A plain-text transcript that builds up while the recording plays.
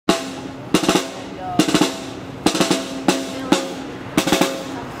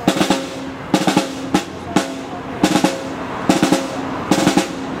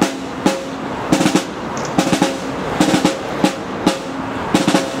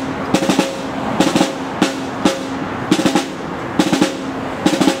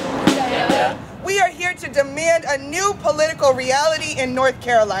a new political reality in North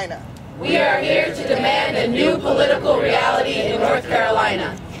Carolina. We are here to demand a new political reality in North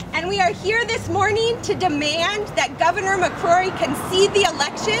Carolina. And we are here this morning to demand that Governor McCrory concede the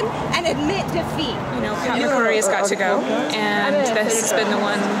election and admit defeat. You know, McCrory has got to go, and this has been the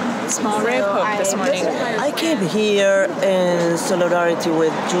one small ray of hope this morning. I came here in solidarity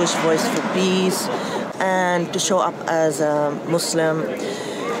with Jewish Voice for Peace and to show up as a Muslim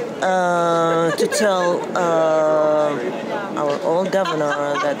to tell our old governor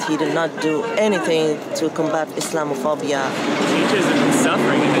that he did not do anything to combat Islamophobia. Teachers have been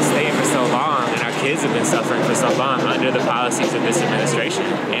suffering in this state for so long, and our kids have been suffering for so long under the policies of this administration.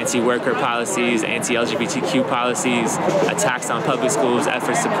 Anti-worker policies, anti-LGBTQ policies, attacks on public schools,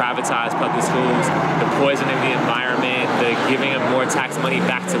 efforts to privatize public schools, the poisoning of the environment, the giving of more tax money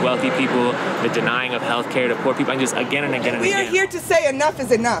back to wealthy people, the denying of health care to poor people, and just again and again and again. We are here to say enough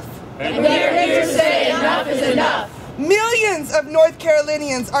is enough. And we are here to say enough is enough. Millions of North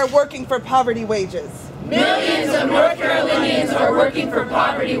Carolinians are working for poverty wages. Millions of North Carolinians are working for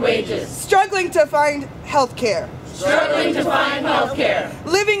poverty wages. Struggling to find health care. Struggling to find health care.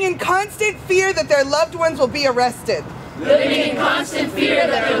 Living in constant fear that their loved ones will be arrested. Living in constant fear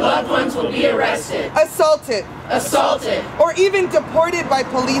that their loved ones will be arrested. Assaulted. Assaulted. Or even deported by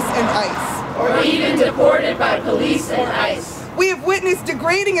police and ICE. Or even deported by police and ICE. We have witnessed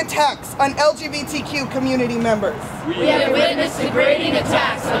degrading attacks on LGBTQ community members. We have witnessed degrading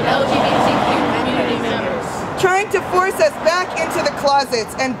attacks on LGBTQ community members. Trying to force us back into the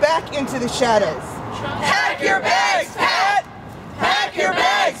closets and back into the shadows. Pack your bags, Pat! Pack your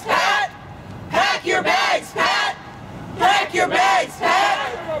bags, Pat! Pack your bags, Pat! Pack your bags, Pat!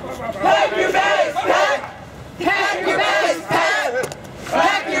 Pack your bags, Pat! Pack your bags, Pat!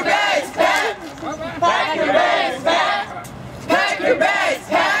 Pack your bags, Pat! Pack your bags, Pat! Pack your bags,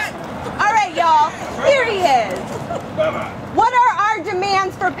 Pat! All right, y'all, here he is. What are our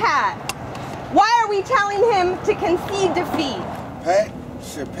demands for Pat? Why are we telling him to concede defeat? Pat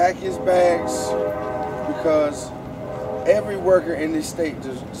should pack his bags because every worker in this state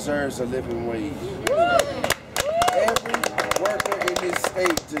deserves a living wage. Every worker in this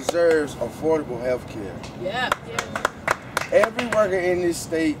state deserves affordable health care. Yeah. Every worker in this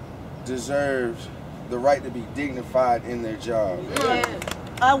state deserves the right to be dignified in their job.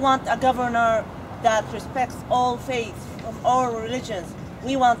 I want a governor that respects all faiths of all religions.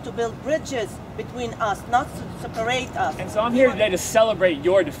 We want to build bridges between us, not to separate us. And so I'm here today to celebrate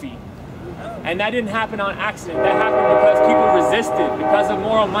your defeat. And that didn't happen on accident. That happened because people resisted, because of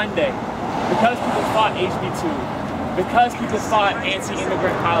Moral Monday, because people fought HB2, because people fought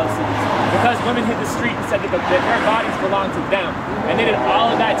anti-immigrant policies, because women hit the street and said that their bodies belong to them. And they did all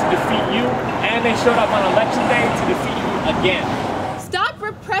of that to defeat you, and they showed up on election day to defeat you again. Stop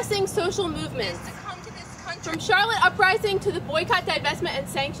repressing social movements. From Charlotte Uprising to the boycott, divestment, and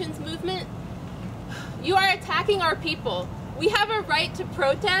sanctions movement, you are attacking our people. We have a right to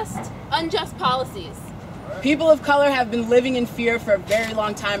protest unjust policies. People of color have been living in fear for a very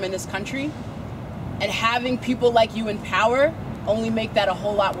long time in this country, and having people like you in power only make that a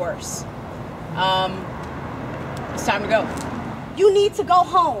whole lot worse. It's time to go. You need to go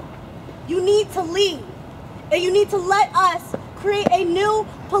home. You need to leave. And you need to let us create a new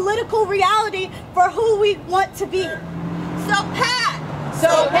political reality for who we want to be. So Pat!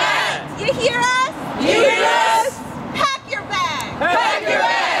 You hear us? You hear us? Pack your bags! Pack your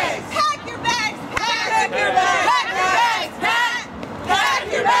bags! Pack your bags, Pat! Pack your bags! Pack your bags, Pat! Pack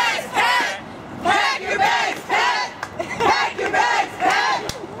your bags, Pat! Pack your bags, Pat! Pack your bags, Pat!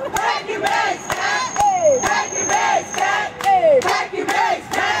 Pack your bags, Pat! Pack your bags, Pat! Pack your bags,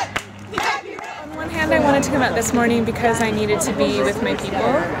 Pat! On one hand, I wanted to come out this morning because I needed to be with my people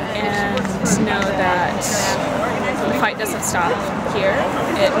and know that the fight doesn't stop here.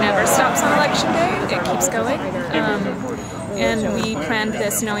 It never stops on election day. It keeps going. And we planned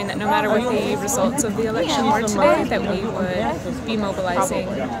this knowing that no matter what the results of the election were today, that we would be mobilizing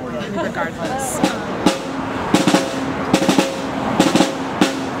regardless.